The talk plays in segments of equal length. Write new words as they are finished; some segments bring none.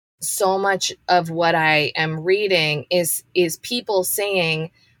so much of what I am reading is people saying,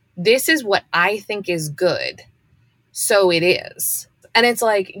 this is what I think is good, so it is. And it's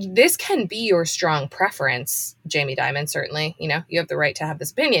like, this can be your strong preference, Jamie Dimon, certainly. You know, you have the right to have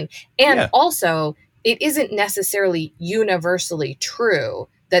this opinion. And also, it isn't necessarily universally true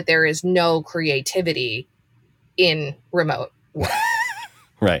that there is no creativity in remote work.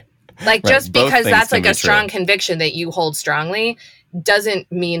 Right. Like, just because that's like a strong conviction that you hold strongly doesn't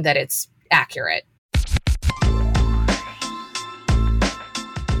mean that it's accurate.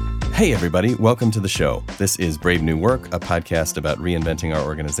 Hey, everybody. Welcome to the show. This is Brave New Work, a podcast about reinventing our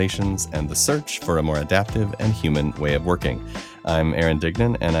organizations and the search for a more adaptive and human way of working. I'm Aaron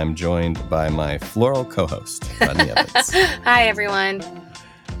Dignan, and I'm joined by my floral co-host, Rodney Evans. Hi, everyone.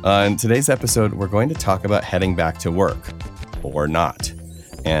 In today's episode, we're going to talk about heading back to work, or not.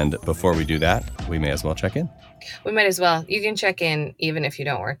 And before we do that, we may as well check in. We might as well. You can check in even if you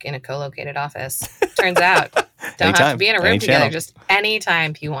don't work in a co-located office. Turns out, don't have to be in a room together, just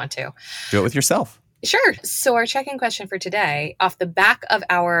anytime you want to. Do it with yourself. Sure. So our check-in question for today, off the back of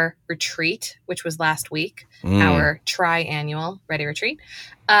our retreat, which was last week, our tri-annual Ready Retreat,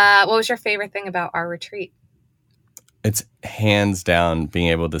 what was your favorite thing about our retreat? It's hands down being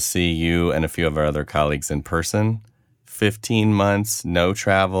able to see you and a few of our other colleagues in person. 15 months, no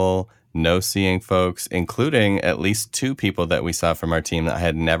travel, no seeing folks, including at least 2 people that we saw from our team that I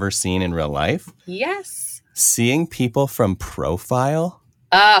had never seen in real life. Yes. Seeing people from profile.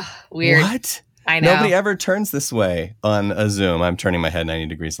 Weird. What? I know. Nobody ever turns this way on a Zoom. I'm turning my head 90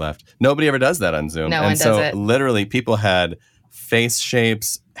 degrees left. Nobody ever does that on Zoom. No one does it. Literally people had face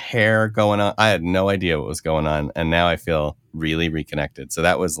shapes, hair going on. I had no idea what was going on. And now I feel really reconnected. So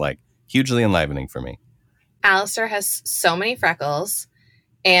that was like hugely enlivening for me. Alistair has so many freckles.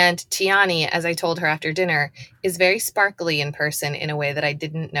 And Tiani, as I told her after dinner, is very sparkly in person in a way that I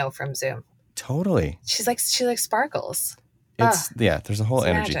didn't know from Zoom. Totally. She likes sparkles. There's a whole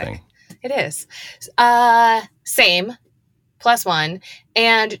energy thing. It is. Same, +1,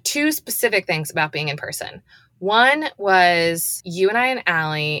 and 2 specific things about being in person. One was you and I and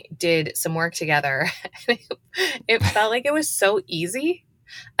Allie did some work together. It felt like it was so easy.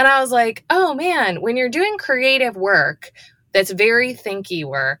 And I was like, oh man, when you're doing creative work, that's very thinky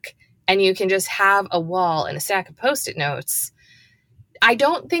work, and you can just have a wall and a stack of Post-it notes, I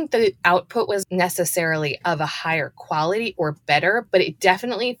don't think the output was necessarily of a higher quality or better, but it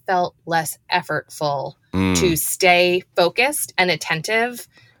definitely felt less effortful to stay focused and attentive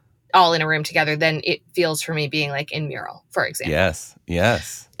all in a room together than it feels for me being like in Mural, for example.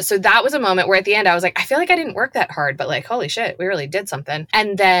 Yes. So that was a moment where at the end I was like, I feel like I didn't work that hard, but like, holy shit, we really did something.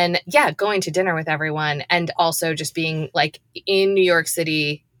 And then, going to dinner with everyone, and also just being like in New York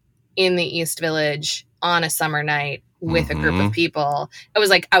City, in the East Village on a summer night with a group of people. I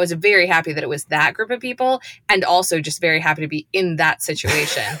was very happy that it was that group of people, and also just very happy to be in that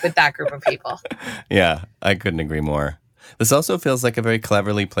situation with that group of people. Yeah, I couldn't agree more. This also feels like a very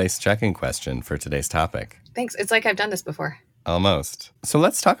cleverly placed check-in question for today's topic. Thanks. It's like I've done this before. Almost. So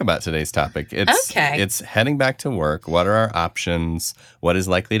let's talk about today's topic. It's heading back to work. What are our options? What is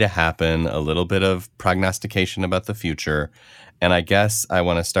likely to happen? A little bit of prognostication about the future. And I guess I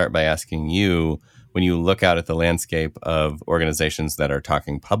want to start by asking you, when you look out at the landscape of organizations that are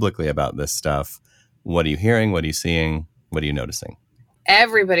talking publicly about this stuff, what are you hearing? What are you seeing? What are you noticing?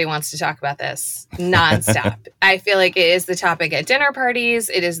 Everybody wants to talk about this nonstop. I feel like it is the topic at dinner parties.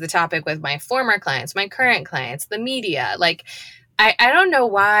 It is the topic with my former clients, my current clients, the media. Like, I don't know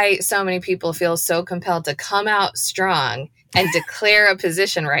why so many people feel so compelled to come out strong and declare a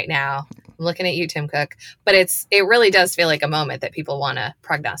position right now. I'm looking at you, Tim Cook. But it really does feel like a moment that people want to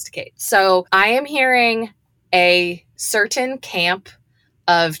prognosticate. So I am hearing a certain camp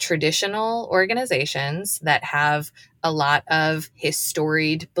of traditional organizations that have a lot of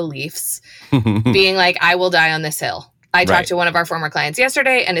historied beliefs being like, I will die on this hill. I talked to one of our former clients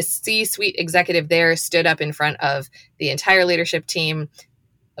yesterday, and a C-suite executive there stood up in front of the entire leadership team,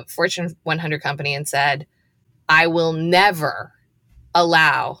 a Fortune 100 company, and said, I will never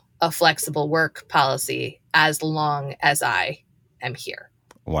allow a flexible work policy as long as I am here.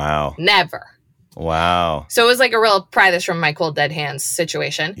 Wow. Never. Wow. So it was like a real pry this from my cold dead hands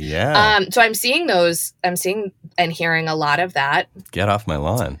situation. Yeah. So I'm seeing and hearing a lot of that. Get off my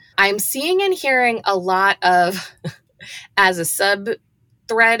lawn. I'm seeing and hearing a lot of, as a sub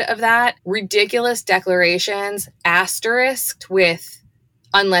thread of that, ridiculous declarations asterisked with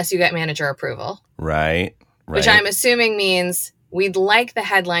unless you get manager approval. Right. Which I'm assuming means we'd like the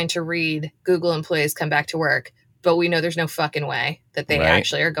headline to read Google employees come back to work, but we know there's no fucking way that they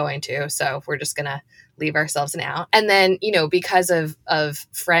actually are going to. So we're just going to leave ourselves an out. And then, because of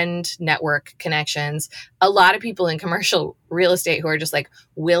friend network connections, a lot of people in commercial real estate who are just like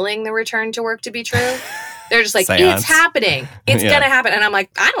willing the return to work to be true. They're just like, it's happening. It's going to happen. And I'm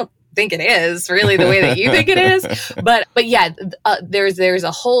like, I don't think it is really the way that you think it is. But yeah, there's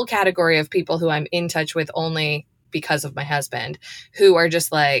a whole category of people who I'm in touch with only because of my husband, who are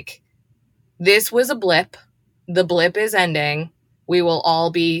just like, this was a blip. The blip is ending. We will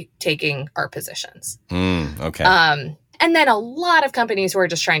all be taking our positions. Okay. And then a lot of companies who are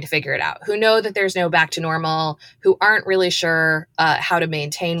just trying to figure it out, who know that there's no back to normal, who aren't really sure how to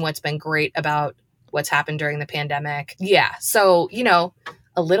maintain what's been great about what's happened during the pandemic. Yeah. So,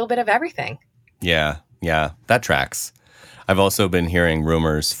 a little bit of everything. Yeah. That tracks. I've also been hearing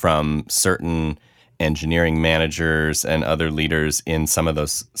rumors from certain engineering managers and other leaders in some of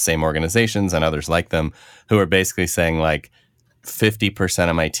those same organizations and others like them who are basically saying like 50%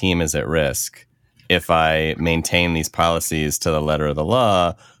 of my team is at risk if I maintain these policies to the letter of the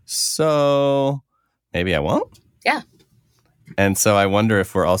law. So maybe I won't. Yeah. And so I wonder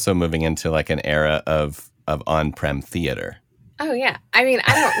if we're also moving into like an era of on-prem theater. Oh, yeah. I mean,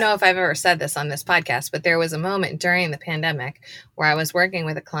 I don't know if I've ever said this on this podcast, but there was a moment during the pandemic where I was working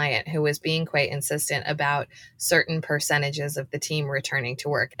with a client who was being quite insistent about certain percentages of the team returning to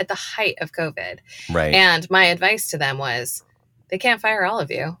work at the height of COVID. Right. And my advice to them was, they can't fire all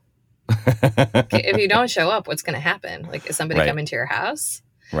of you. If you don't show up, what's going to happen? Like, is somebody coming to your house?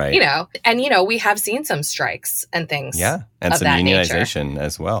 Right. And, we have seen some strikes and things. Yeah. And some unionization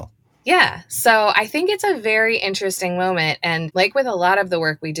as well. Yeah. So I think it's a very interesting moment. And like with a lot of the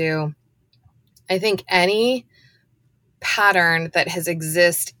work we do, I think any pattern that has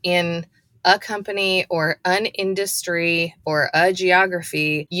existed in a company or an industry or a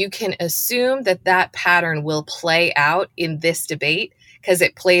geography, you can assume that pattern will play out in this debate because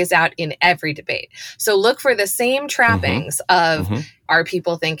it plays out in every debate. So look for the same trappings of, are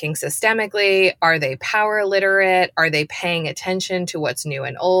people thinking systemically? Are they power literate? Are they paying attention to what's new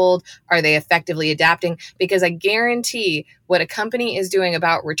and old? Are they effectively adapting? Because I guarantee what a company is doing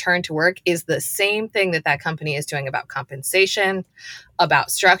about return to work is the same thing that company is doing about compensation,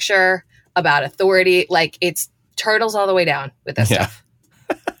 about structure, about authority. Like, it's turtles all the way down with this stuff.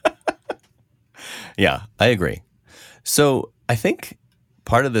 Yeah, I agree. So I think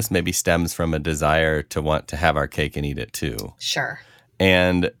part of this maybe stems from a desire to want to have our cake and eat it too. Sure.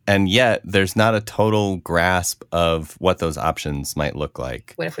 And yet there's not a total grasp of what those options might look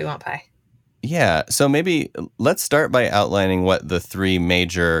like. What if we want pie? Yeah. So maybe let's start by outlining what the three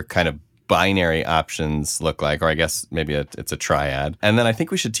major kind of binary options look like, or I guess maybe it's a triad. And then I think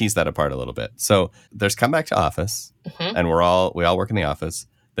we should tease that apart a little bit. So there's come back to office, and we all work in the office.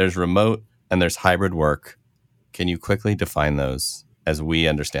 There's remote and there's hybrid work. Can you quickly define those as we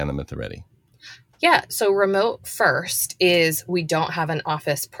understand them at the Ready? Yeah. So remote first is we don't have an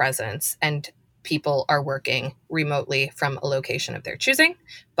office presence and people are working remotely from a location of their choosing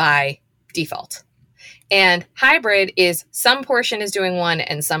by default. And hybrid is some portion is doing one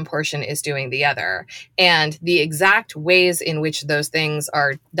and some portion is doing the other. And the exact ways in which those things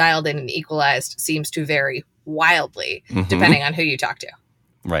are dialed in and equalized seems to vary wildly depending on who you talk to.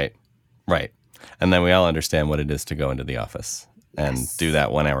 Right. And then we all understand what it is to go into the office. And do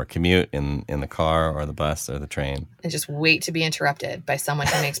that 1 hour commute in the car or the bus or the train. And just wait to be interrupted by someone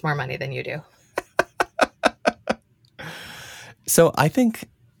who makes more money than you do. So I think,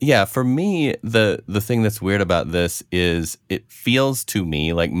 for me, the thing that's weird about this is it feels to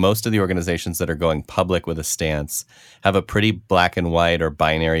me like most of the organizations that are going public with a stance have a pretty black and white or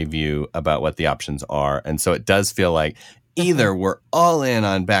binary view about what the options are. And so it does feel like either we're all in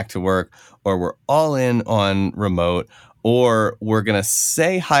on back to work or we're all in on remote, or we're going to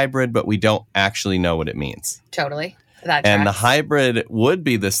say hybrid, but we don't actually know what it means. Totally. And the hybrid would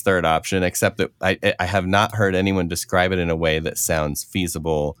be this third option, except that I have not heard anyone describe it in a way that sounds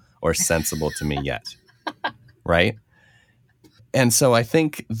feasible or sensible to me yet. Right? And so I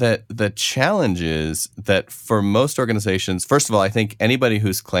think that the challenge is that for most organizations, first of all, I think anybody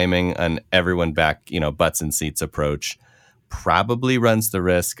who's claiming an everyone back, butts and seats approach probably runs the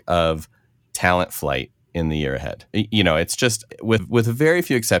risk of talent flight in the year ahead. It's just with very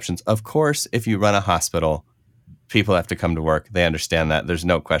few exceptions. Of course, if you run a hospital, people have to come to work. They understand that. There's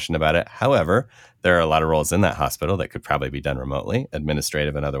no question about it. However, there are a lot of roles in that hospital that could probably be done remotely,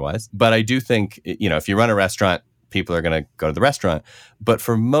 administrative and otherwise. But I do think, if you run a restaurant, people are going to go to the restaurant. But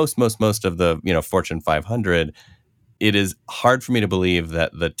for most of the, Fortune 500, it is hard for me to believe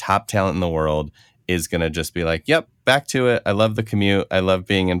that the top talent in the world is going to just be like, yep, back to it. I love the commute. I love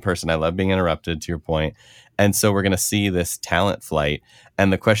being in person. I love being interrupted, to your point. And so we're going to see this talent flight.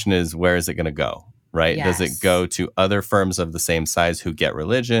 And the question is, where is it going to go? right? Yes. Does it go to other firms of the same size who get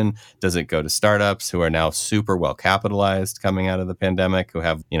religion? Does it go to startups who are now super well capitalized coming out of the pandemic, who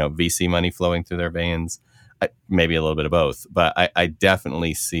have, VC money flowing through their veins? Maybe a little bit of both. But I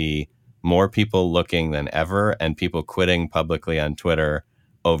definitely see more people looking than ever and people quitting publicly on Twitter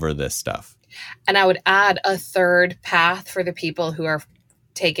over this stuff. And I would add a third path for the people who are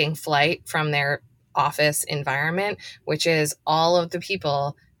taking flight from their office environment, which is all of the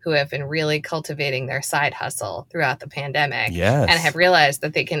people who have been really cultivating their side hustle throughout the pandemic and have realized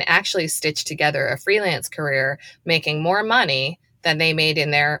that they can actually stitch together a freelance career, making more money than they made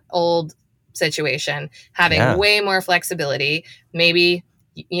in their old situation, having way more flexibility, maybe,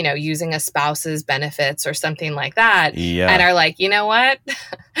 using a spouse's benefits or something like that. And are like, you know what?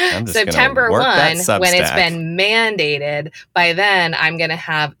 September 1, when it's been mandated, by then I'm going to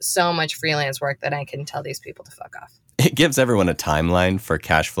have so much freelance work that I can tell these people to fuck off. It gives everyone a timeline for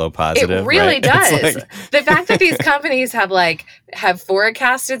cash flow positive. It really right? does. The fact that these companies have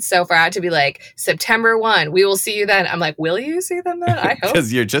forecasted so far out to be like, September 1, we will see you then. I'm like, will you see them then? I hope.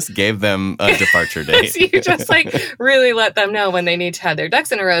 Because you just gave them a departure date. You just really let them know when they need to have their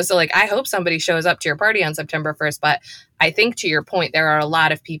ducks in a row. So I hope somebody shows up to your party on September 1st. But I think to your point, there are a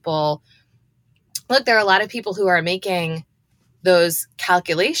lot of people. Look, there are a lot of people who are making those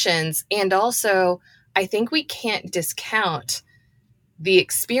calculations. And also, I think we can't discount the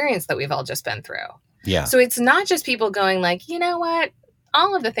experience that we've all just been through. Yeah. So it's not just people going you know what?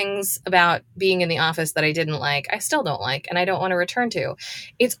 All of the things about being in the office that I didn't like, I still don't like, and I don't want to return to.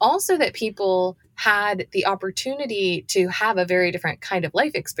 It's also that people had the opportunity to have a very different kind of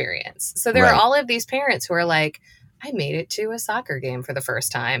life experience. So there are all of these parents who are like, I made it to a soccer game for the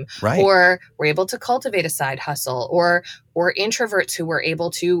first time, or were able to cultivate a side hustle, or introverts who were able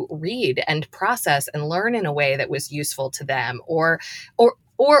to read and process and learn in a way that was useful to them, and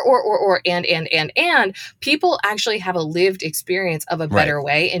people actually have a lived experience of a better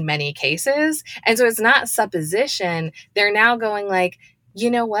way in many cases. And so it's not supposition. They're now going you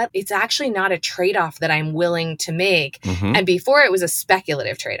know what? It's actually not a trade-off that I'm willing to make. Mm-hmm. And before it was a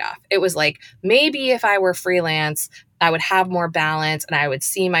speculative trade-off. It was maybe if I were freelance, I would have more balance and I would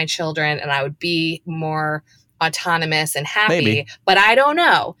see my children and I would be more autonomous and happy. Maybe. But I don't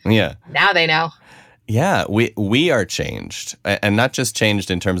know. Yeah. Now they know. Yeah, we are changed, and not just changed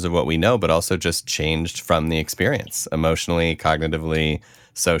in terms of what we know, but also just changed from the experience, emotionally, cognitively,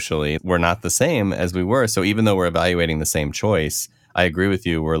 socially. We're not the same as we were. So even though we're evaluating the same choice, I agree with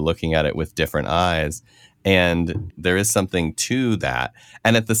you. We're looking at it with different eyes. And there is something to that.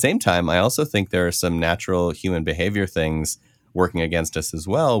 And at the same time, I also think there are some natural human behavior things working against us as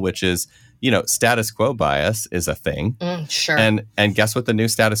well, which is, status quo bias is a thing. Sure. And guess what the new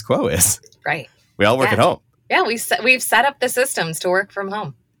status quo is? Right. We all work at home. Yeah, we've set up the systems to work from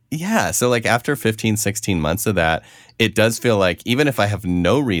home. Yeah. So after 15, 16 months of that, it does feel like even if I have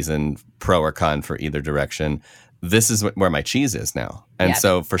no reason pro or con for either direction, this is where my cheese is now. And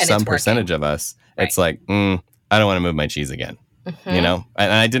so for some percentage of us, it's I don't want to move my cheese again, And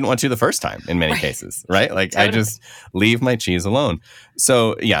I didn't want to the first time in many cases, right? Totally. I just leave my cheese alone.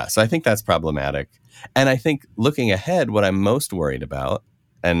 So I think that's problematic. And I think looking ahead, what I'm most worried about,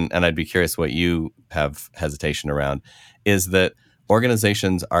 and I'd be curious what you have hesitation around, is that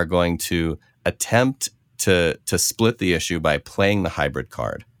organizations are going to attempt to split the issue by playing the hybrid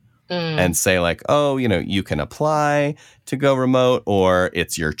card. And say you can apply to go remote, or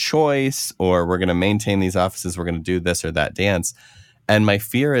it's your choice, or we're going to maintain these offices, we're going to do this or that dance. And my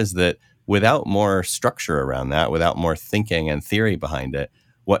fear is that without more structure around that, without more thinking and theory behind it,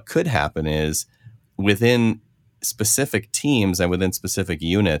 what could happen is within specific teams and within specific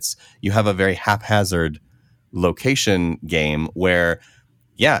units, you have a very haphazard location game where,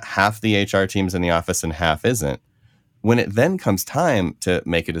 half the HR team's in the office and half isn't. When it then comes time to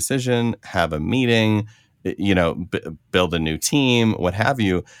make a decision, have a meeting, build a new team, what have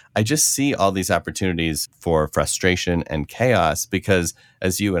you, I just see all these opportunities for frustration and chaos because,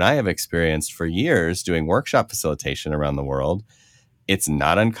 as you and I have experienced for years doing workshop facilitation around the world, it's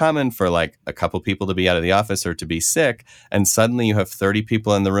not uncommon for a couple people to be out of the office or to be sick, and suddenly you have 30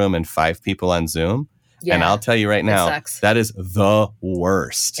 people in the room and 5 people on Zoom. Yeah, and I'll tell you right now, that is the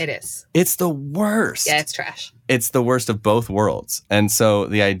worst. It is. It's the worst. Yeah, it's trash. It's the worst of both worlds. And so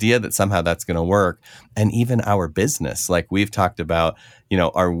the idea that somehow that's going to work, and even our business, we've talked about,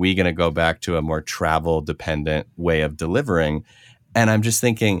 are we going to go back to a more travel-dependent way of delivering? And I'm just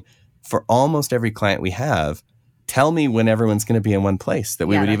thinking, for almost every client we have, tell me when everyone's going to be in one place that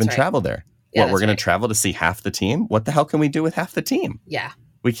we would even travel there. We're going to travel to see half the team? What the hell can we do with half the team? Yeah.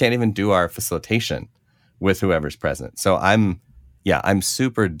 We can't even do our facilitation with whoever's present. So I'm Yeah, I'm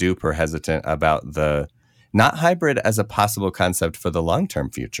super duper hesitant about not hybrid as a possible concept for the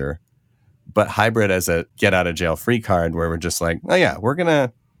long-term future, but hybrid as a get out of jail free card where we're just like, oh yeah,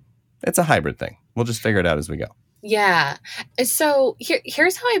 it's a hybrid thing. We'll just figure it out as we go. Yeah. So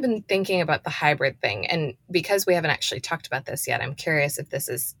here's how I've been thinking about the hybrid thing. And because we haven't actually talked about this yet, I'm curious if this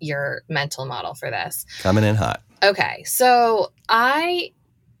is your mental model for this. Coming in hot. Okay. So I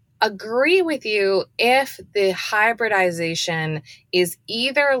agree with you if the hybridization is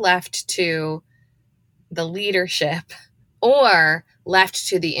either left to the leadership or left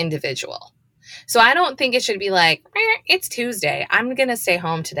to the individual. So I don't think it should be like, it's Tuesday, I'm going to stay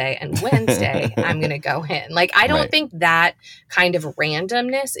home today, and Wednesday, I'm going to go in. Like, I don't think that kind of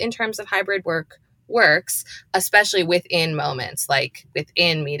randomness in terms of hybrid work works, especially within moments, like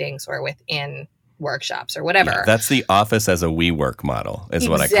within meetings or within workshops or whatever. Yeah, that's the office as a WeWork model is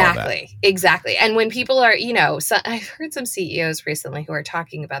what I call that. Exactly. And when people are, I've heard some CEOs recently who are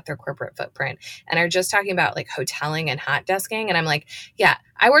talking about their corporate footprint and are just talking about like hoteling and hot desking. And I'm like, yeah,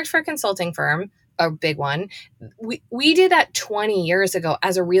 I worked for a consulting firm, a big one. We did that 20 years ago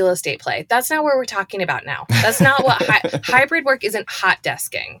as a real estate play. That's not what we're talking about now. That's not what hybrid work isn't hot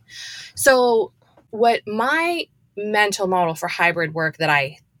desking. So what my mental model for hybrid work that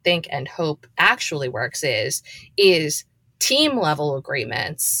I think and hope actually works is team level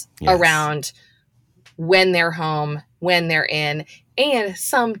agreements around when they're home, when they're in, and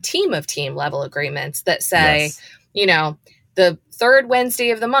some team level agreements that say, the third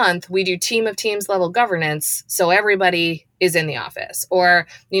Wednesday of the month, we do team of teams level governance. So everybody is in the office, or,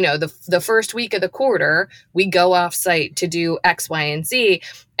 the first week of the quarter, we go off site to do X, Y, and Z.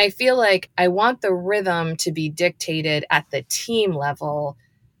 I feel like I want the rhythm to be dictated at the team level,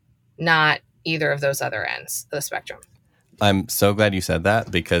 not either of those other ends of the spectrum. I'm so glad you said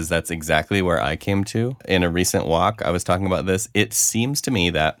that, because that's exactly where I came to. In a recent walk, I was talking about this. It seems to me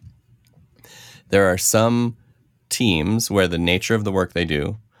that there are some teams where the nature of the work they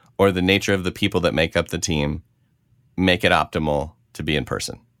do or the nature of the people that make up the team make it optimal to be in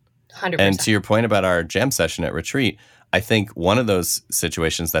person. 100%. And to your point about our jam session at Retreat, I think one of those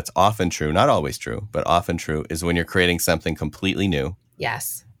situations that's often true, not always true, but often true, is when you're creating something completely new.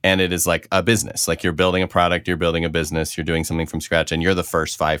 Yes. And it is like a business, like you're building a product, you're building a business, you're doing something from scratch, and you're the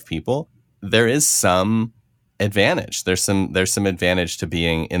first 5 people. There is some advantage. There's some advantage to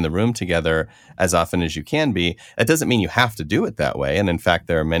being in the room together as often as you can be. That doesn't mean you have to do it that way. And in fact,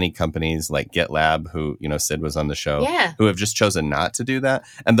 there are many companies like GitLab, who, Sid was on the show, who have just chosen not to do that.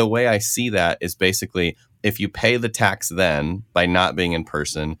 And the way I see that is basically, if you pay the tax then by not being in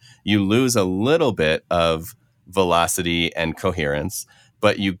person, you lose a little bit of velocity and coherence,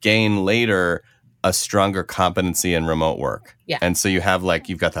 but you gain later a stronger competency in remote work. Yeah. And so you've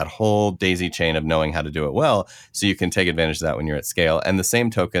got that whole daisy chain of knowing how to do it well, so you can take advantage of that when you're at scale. And the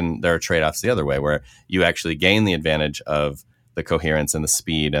same token, there are trade-offs the other way, where you actually gain the advantage of the coherence and the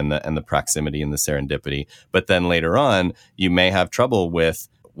speed and the proximity and the serendipity. But then later on, you may have trouble with,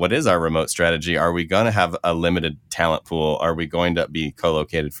 what is our remote strategy? Are we going to have a limited talent pool? Are we going to be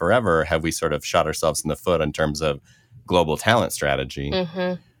co-located forever? Have we sort of shot ourselves in the foot in terms of global talent strategy?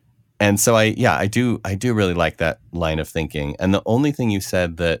 Mm-hmm. And so I do really like that line of thinking. And the only thing you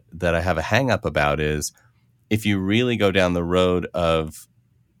said that I have a hang up about is, if you really go down the road of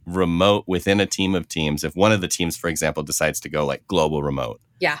remote within a team of teams, if one of the teams, for example, decides to go like global remote,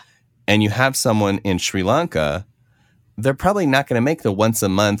 and you have someone in Sri Lanka, they're probably not going to make the once a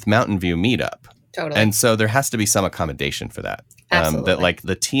month Mountain View meetup. Totally. And so there has to be some accommodation for that. Absolutely. That like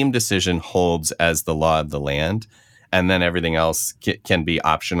the team decision holds as the law of the land. And then everything else can be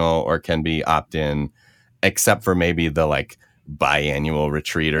optional or can be opt-in, except for maybe the like biannual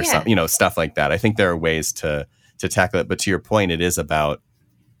retreat or something, stuff like that. I think there are ways to tackle it. But to your point, it's about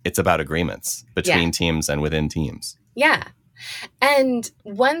agreements between teams and within teams. Yeah. And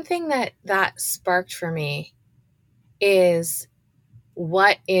one thing that sparked for me is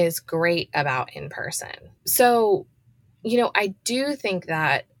what is great about in person. So, I do think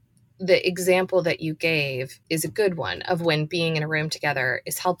that the example that you gave is a good one of when being in a room together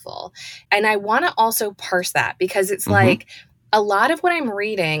is helpful. And I want to also parse that, because it's like a lot of what I'm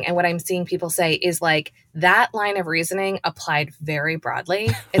reading and what I'm seeing people say is like that line of reasoning applied very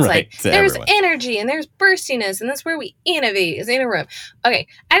broadly. It's like there's energy and there's burstiness, and that's where we innovate, is in a room. Okay,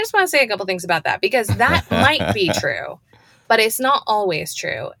 I just want to say a couple things about that, because that might be true, but it's not always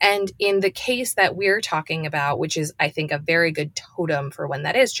true. And in the case that we're talking about, which is, I think, a very good totem for when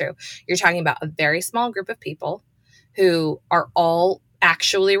that is true, you're talking about a very small group of people who are all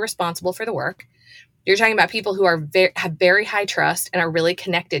actually responsible for the work. You're talking about people who are have very high trust and are really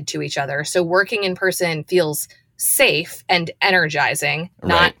connected to each other. So working in person feels safe and energizing,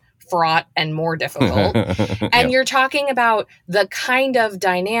 not fraught and more difficult. And you're talking about the kind of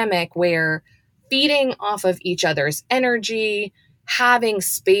dynamic where feeding off of each other's energy, having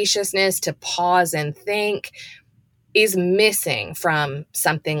spaciousness to pause and think is missing from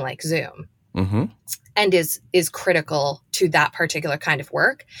something like Zoom, and is critical to that particular kind of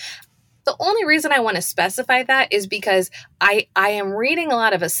work. The only reason I want to specify that is because I am reading a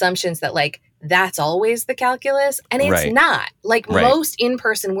lot of assumptions that like that's always the calculus, and it's not. Like most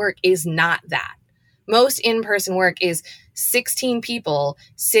in-person work is not that. Most in-person work is 16 people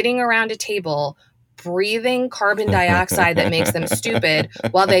sitting around a table breathing carbon dioxide that makes them stupid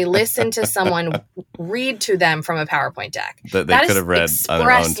while they listen to someone read to them from a PowerPoint deck. That they could have read on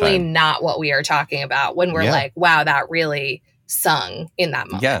their own time. Not what we are talking about when we're like, wow, that really sung in that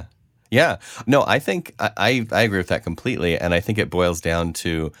moment. Yeah. No, I think I agree with that completely. And I think it boils down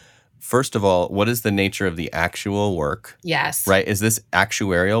to, first of all, what is the nature of the actual work? Yes. Right? Is this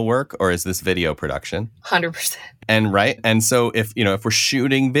actuarial work or is this video production? 100%. And so if we're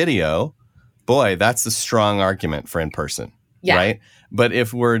shooting video, boy, that's a strong argument for in-person, right? But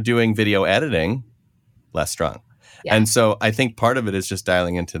if we're doing video editing, less strong. Yeah. And so I think part of it is just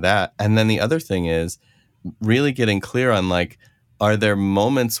dialing into that. And then the other thing is really getting clear on like, are there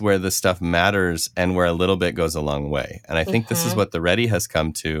moments where the stuff matters and where a little bit goes a long way? And I think this is what the Ready has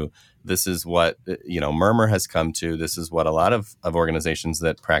come to. This is what, Murmur has come to. This is what a lot of organizations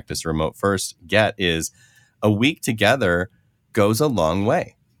that practice remote first get is a week together goes a long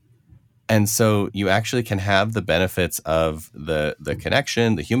way. And so you actually can have the benefits of the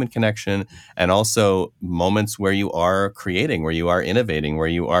connection, the human connection, and also moments where you are creating, where you are innovating, where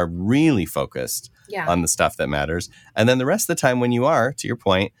you are really focused on the stuff that matters. And then the rest of the time when you are, to your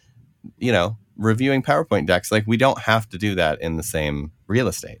point, reviewing PowerPoint decks, like we don't have to do that in the same real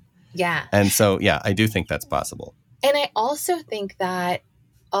estate. Yeah. And so, I do think that's possible. And I also think that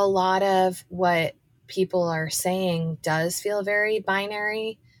a lot of what people are saying does feel very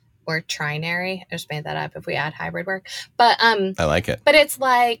binary or trinary. I just made that up if we add hybrid work. But I like it. But it's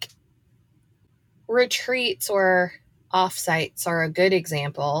like retreats or offsites are a good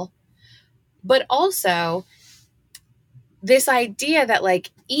example. But also this idea that like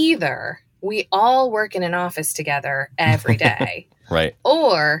either we all work in an office together every day. Right.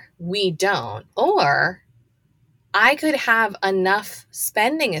 Or we don't. Or I could have enough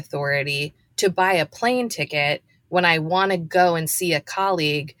spending authority to buy a plane ticket when I want to go and see a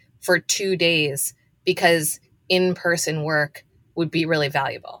colleague for 2 days because in-person work would be really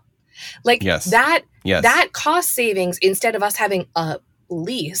valuable. Like that cost savings, instead of us having a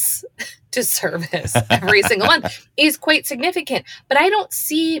lease to service every single month, is quite significant. But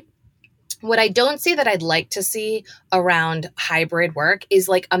what I don't see that I'd like to see around hybrid work is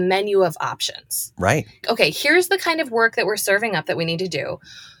like a menu of options. Right. Okay, here's the kind of work that we're serving up that we need to do.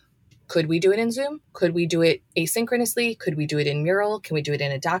 Could we do it in Zoom? Could we do it asynchronously? Could we do it in Mural? Can we do it in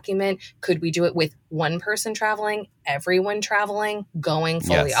a document? Could we do it with one person traveling, everyone traveling, going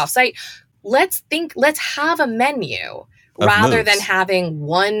fully offsite? Let's have a menu rather than having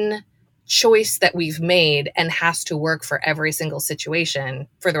one choice that we've made and has to work for every single situation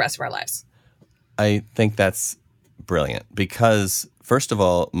for the rest of our lives. I think that's brilliant because, first of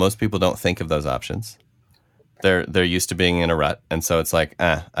all, most people don't think of those options. They're used to being in a rut, and so it's like,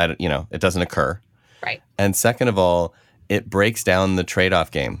 it doesn't occur. Right. And second of all, it breaks down the trade-off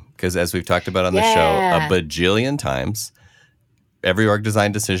game because, as we've talked about on the show a bajillion times, every org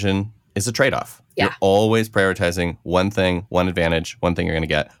design decision is a trade-off. Yeah. You're always prioritizing one thing, one advantage, one thing you're going to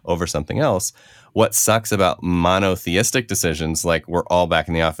get over something else. What sucks about monotheistic decisions, like we're all back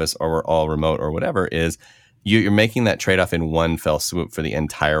in the office or we're all remote or whatever, is you're making that trade-off in one fell swoop for the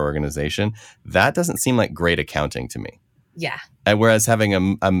entire organization. That doesn't seem like great accounting to me. Yeah. And whereas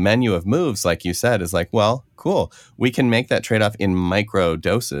having a menu of moves, like you said, is like, well, cool. We can make that trade-off in micro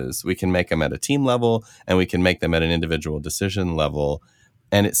doses. We can make them at a team level and we can make them at an individual decision level.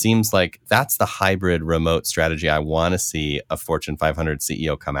 And it seems like that's the hybrid remote strategy I want to see a Fortune 500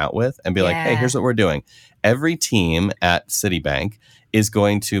 CEO come out with and be like, hey, here's what we're doing. Every team at Citibank is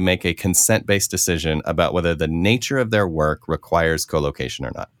going to make a consent-based decision about whether the nature of their work requires co-location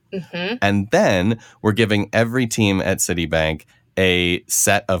or not. Mm-hmm. And then we're giving every team at Citibank a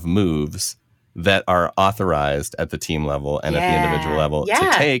set of moves that are authorized at the team level and at the individual level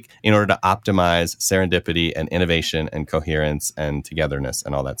to take in order to optimize serendipity and innovation and coherence and togetherness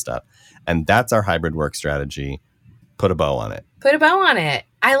and all that stuff. And that's our hybrid work strategy. Put a bow on it. Put a bow on it.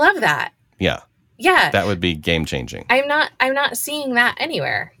 I love that. Yeah. Yeah. That would be game changing. I'm not seeing that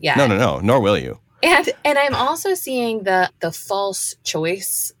anywhere yet. No. Nor will you. And I'm also seeing the false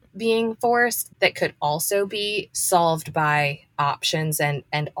choice being forced that could also be solved by options and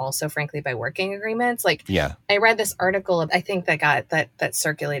also, frankly, by working agreements. Like, I read this article, I think that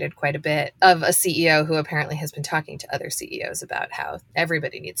circulated quite a bit, of a CEO who apparently has been talking to other CEOs about how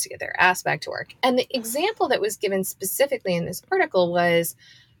everybody needs to get their ass back to work. And the example that was given specifically in this article was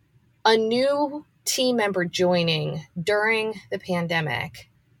a new team member joining during the pandemic,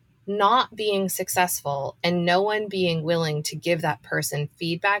 not being successful, and no one being willing to give that person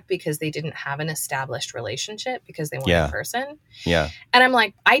feedback because they didn't have an established relationship, because they weren't in person. Yeah. And I'm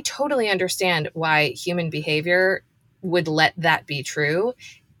like, I totally understand why human behavior would let that be true.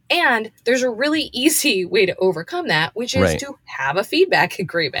 And there's a really easy way to overcome that, which is to have a feedback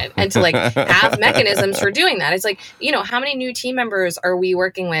agreement and to like have mechanisms for doing that. It's like, you know, how many new team members are we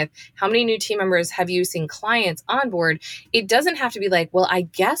working with? How many new team members have you seen clients onboard? It doesn't have to be like, well, I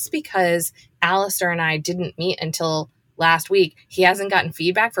guess because Alistair and I didn't meet until last week, he hasn't gotten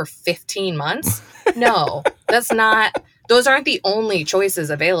feedback for 15 months. No, those aren't the only choices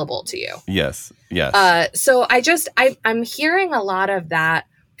available to you. Yes. So I'm hearing a lot of that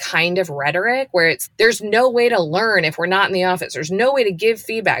kind of rhetoric where there's no way to learn if we're not in the office. There's no way to give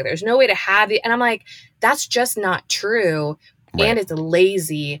feedback. There's no way to have and I'm like, that's just not true. Right. And it's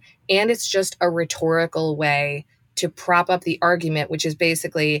lazy. And it's just a rhetorical way to prop up the argument, which is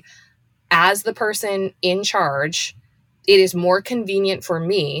basically, as the person in charge, it is more convenient for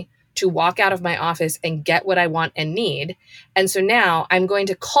me to walk out of my office and get what I want and need. And so now I'm going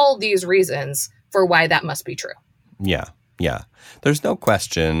to call these reasons for why that must be true. Yeah. There's no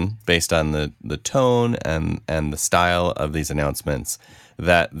question, based on the tone and the style of these announcements,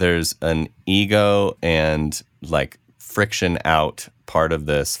 that there's an ego and like friction out part of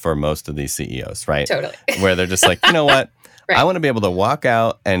this for most of these CEOs, right? Totally. Where they're just like, you know what? Right. I want to be able to walk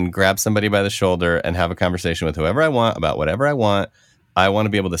out and grab somebody by the shoulder and have a conversation with whoever I want about whatever I want. I want to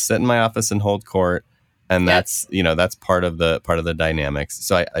be able to sit in my office and hold court. And that's part of the dynamics.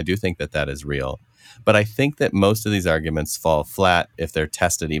 So I do think that is real. But I think that most of these arguments fall flat if they're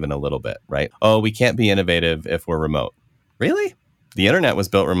tested even a little bit, right? Oh, we can't be innovative if we're remote. Really? The internet was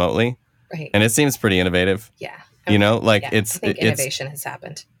built remotely. Right. And it seems pretty innovative. Yeah. I think innovation has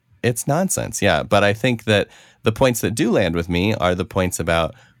happened. It's nonsense, yeah. But I think that the points that do land with me are the points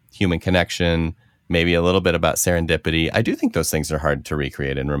about human connection, maybe a little bit about serendipity. I do think those things are hard to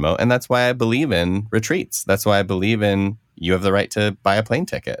recreate in remote. And that's why I believe in retreats. That's why I believe in you have the right to buy a plane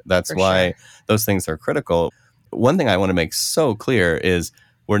ticket. That's why those things are critical. One thing I want to make so clear is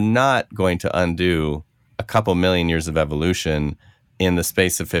we're not going to undo a couple million years of evolution in the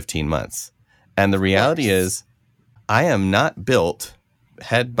space of 15 months. And the reality is I am not built,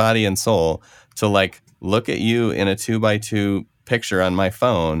 head, body, and soul, to like look at you in a 2x2 picture on my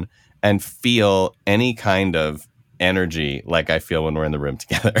phone and feel any kind of energy like I feel when we're in the room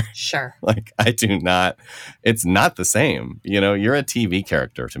together. Sure. Like I do not, it's not the same. You know, you're a TV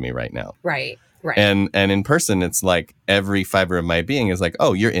character to me right now. Right. And in person, it's like every fiber of my being is like,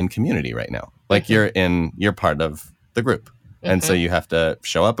 oh, you're in community right now. Like you're part of the group. And so you have to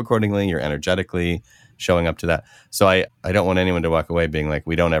show up accordingly. You're energetically showing up to that. So I don't want anyone to walk away being like,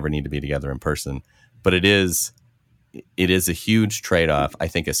 we don't ever need to be together in person. But it is a huge trade-off, I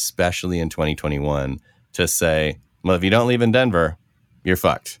think, especially in 2021, to say, well, if you don't leave in Denver, you're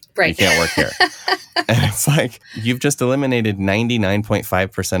fucked. Right. You can't work here. And it's like, you've just eliminated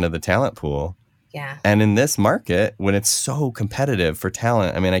 99.5% of the talent pool. Yeah. And in this market, when it's so competitive for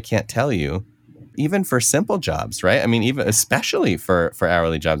talent, I mean, I can't tell you, even for simple jobs, right? I mean, even especially for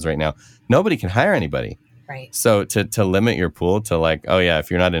hourly jobs right now, nobody can hire anybody. Right. So to limit your pool to like, oh yeah,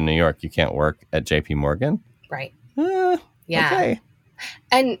 if you're not in New York, you can't work at JP Morgan. Right. Yeah. Okay.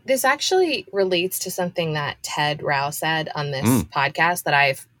 And this actually relates to something that Ted Rao said on this podcast that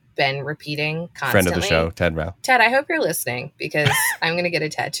I've been repeating constantly. Friend of the show, Ted Rao. Ted, I hope you're listening, because I'm going to get a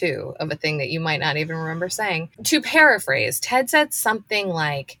tattoo of a thing that you might not even remember saying. To paraphrase, Ted said something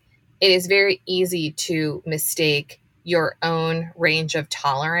like, it is very easy to mistake your own range of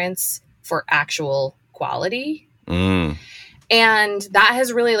tolerance for actual quality. And that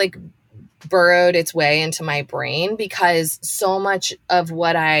has really like burrowed its way into my brain, because so much of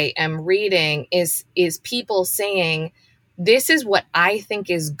what I am reading is people saying, this is what I think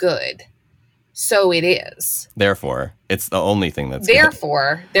is good, so it is. Therefore, it's the only thing that's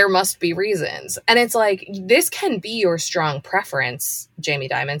Therefore, good. There must be reasons. And it's like, this can be your strong preference, Jamie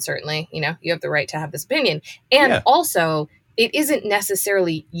Dimon, certainly. You know, you have the right to have this opinion. And also, it isn't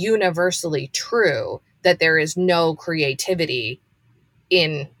necessarily universally true that there is no creativity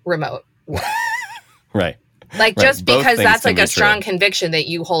in remote work. Right. Like, just because that's like a strong conviction that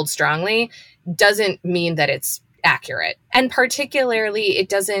you hold strongly doesn't mean that it's accurate. And particularly, it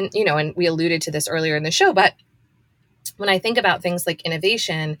doesn't, and we alluded to this earlier in the show, but when I think about things like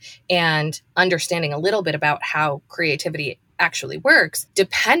innovation and understanding a little bit about how creativity actually works,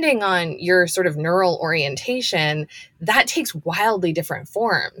 depending on your sort of neural orientation, that takes wildly different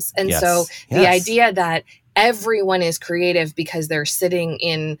forms. And so the idea that everyone is creative because they're sitting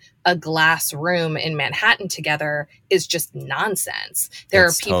in a glass room in Manhattan together is just nonsense. There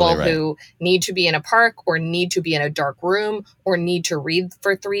are people totally who need to be in a park or need to be in a dark room or need to read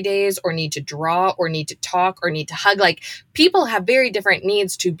for 3 days or need to draw or need to talk or need to hug. Like, people have very different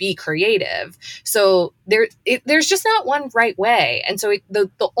needs to be creative. So there's just not one right way. And so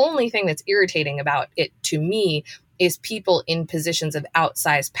the only thing that's irritating about it to me is people in positions of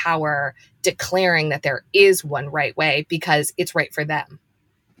outsized power declaring that there is one right way because it's right for them.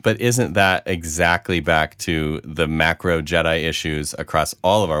 But isn't that exactly back to the macro Jedi issues across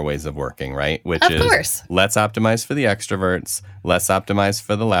all of our ways of working, right? Which of course. Let's optimize for the extroverts, let's optimize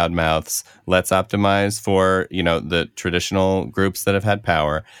for the loudmouths, let's optimize for, the traditional groups that have had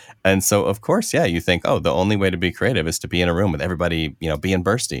power. And so, of course, you think, the only way to be creative is to be in a room with everybody, being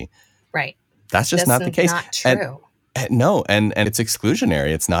bursty. Right. That's just not the case. Not true. No, and it's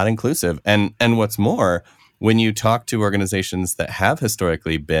exclusionary. It's not inclusive. And what's more, when you talk to organizations that have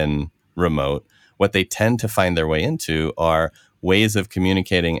historically been remote, what they tend to find their way into are ways of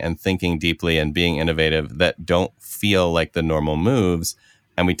communicating and thinking deeply and being innovative that don't feel like the normal moves.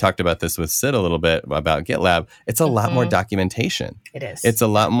 And we talked about this with Sid a little bit about GitLab. It's a lot more documentation. It is. It's a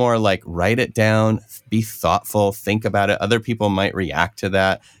lot more like write it down, be thoughtful, think about it. Other people might react to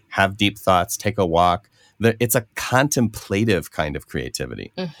that, have deep thoughts, take a walk. It's a contemplative kind of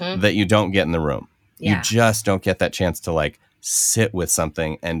creativity that you don't get in the room. Yeah. You just don't get that chance to sit with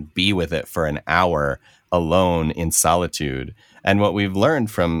something and be with it for an hour alone in solitude. And what we've learned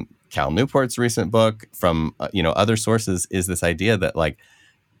from Cal Newport's recent book, from other sources, is this idea that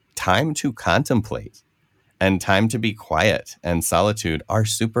time to contemplate and time to be quiet and solitude are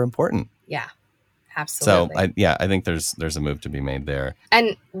super important. Yeah. Absolutely. So I think there's a move to be made there.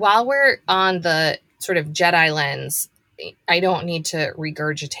 And while we're on the sort of Jedi lens, I don't need to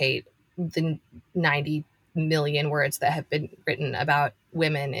regurgitate the 90 million words that have been written about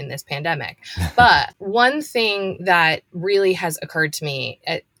women in this pandemic. But one thing that really has occurred to me,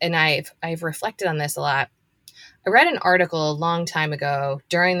 and I've reflected on this a lot, I read an article a long time ago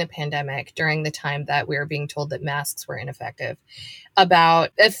during the pandemic, during the time that we were being told that masks were ineffective,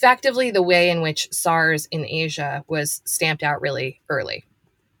 about effectively the way in which SARS in Asia was stamped out really early.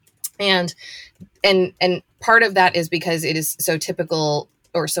 And part of that is because it is so typical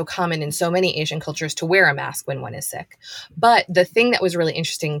or so common in so many Asian cultures to wear a mask when one is sick. But the thing that was really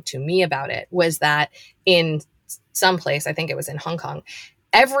interesting to me about it was that in some place, I think it was in Hong Kong,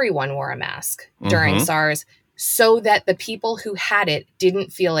 everyone wore a mask during SARS so that the people who had it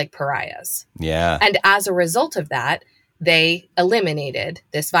didn't feel like pariahs. Yeah. And as a result of that, they eliminated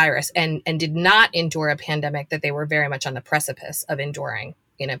this virus and did not endure a pandemic that they were very much on the precipice of enduring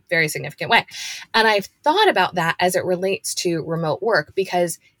in a very significant way. And I've thought about that as it relates to remote work,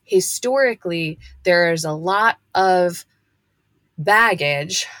 because historically, there's a lot of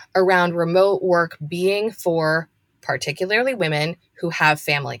baggage around remote work being for particularly women who have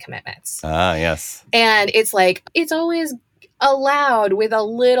family commitments. Ah, yes. And it's always allowed with a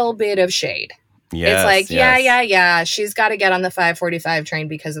little bit of shade. Yes, it's yeah. She's got to get on the 5:45 train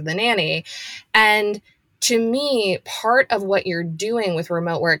because of the nanny. And to me, part of what you're doing with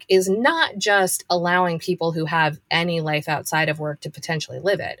remote work is not just allowing people who have any life outside of work to potentially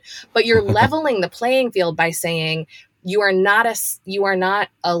live it, but you're leveling the playing field by saying you are not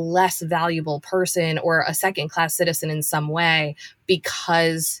a less valuable person or a second-class citizen in some way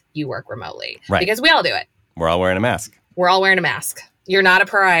because you work remotely. Right. Because we all do it. We're all wearing a mask. You're not a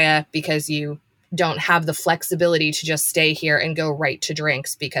pariah because you don't have the flexibility to just stay here and go right to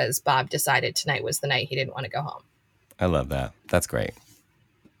drinks because Bob decided tonight was the night he didn't want to go home. I love that. That's great.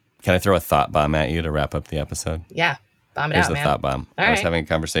 Can I throw a thought bomb at you to wrap up the episode? Yeah. Bomb it Here's out, the man. thought bomb. All I was right. having a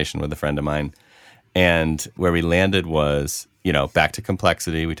conversation with a friend of mine, and where we landed was, back to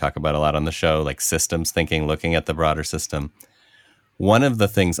complexity. We talk about a lot on the show, like systems thinking, looking at the broader system. One of the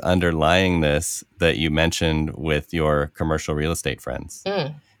things underlying this that you mentioned with your commercial real estate friends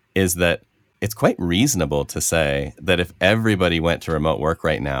is that it's quite reasonable to say that if everybody went to remote work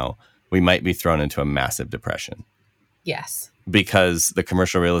right now, we might be thrown into a massive depression. Yes. Because the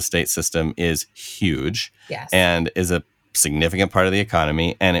commercial real estate system is huge and is a significant part of the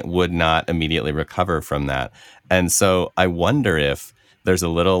economy, and it would not immediately recover from that. And so I wonder if there's a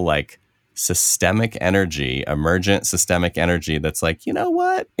little systemic energy, emergent systemic energy that's like, you know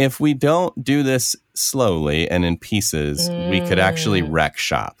what? If we don't do this slowly and in pieces, we could actually wreck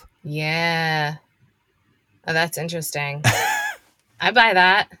shop. Yeah. Oh, that's interesting. I buy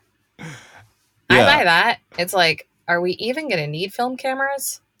that. Yeah. I buy that. It's like, are we even going to need film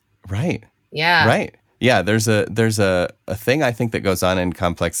cameras? Right. Yeah. Right. Yeah, there's a thing I think that goes on in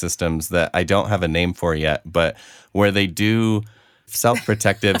complex systems that I don't have a name for yet, but where they do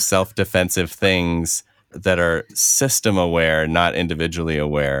self-protective, self-defensive things that are system aware, not individually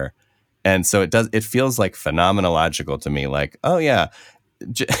aware. And so it feels like phenomenological to me, like, oh yeah,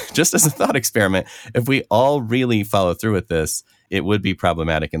 just as a thought experiment, if we all really follow through with this, it would be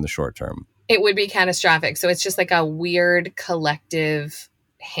problematic in the short term. It would be catastrophic. So it's just like a weird collective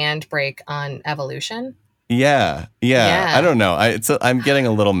handbrake on evolution. Yeah. I don't know. I'm getting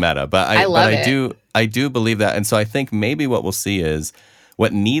a little meta, but I do believe that. And so I think maybe what we'll see is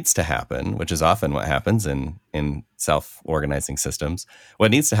what needs to happen, which is often what happens in self-organizing systems.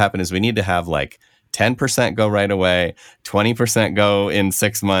 What needs to happen is we need to have like 10% go right away, 20% go in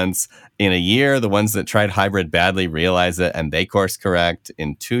 6 months. In a year, the ones that tried hybrid badly realize it and they course correct.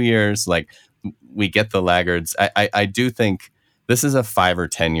 In 2 years, like we get the laggards. I do think this is a 5 or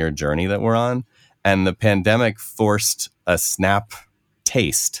 10 year journey that we're on, and the pandemic forced a snap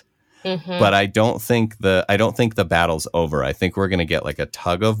taste. Mm-hmm. But I don't think the battle's over. I think we're going to get like a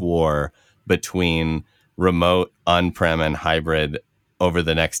tug of war between remote, on-prem, and hybrid over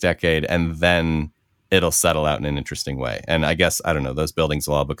the next decade, and then it'll settle out in an interesting way. And I guess, I don't know, those buildings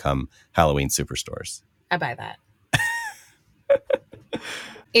will all become Halloween superstores. I buy that.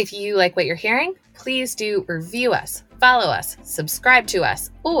 If you like what you're hearing, please do review us, follow us, subscribe to us,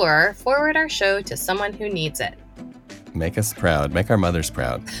 or forward our show to someone who needs it. Make us proud. Make our mothers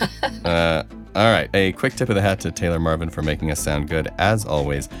proud. All right. A quick tip of the hat to Taylor Marvin for making us sound good. As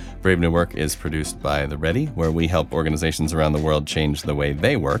always, Brave New Work is produced by The Ready, where we help organizations around the world change the way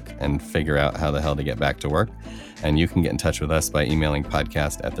they work and figure out how the hell to get back to work. And you can get in touch with us by emailing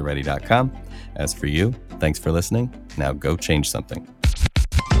podcast@theready.com. As for you, thanks for listening. Now go change something.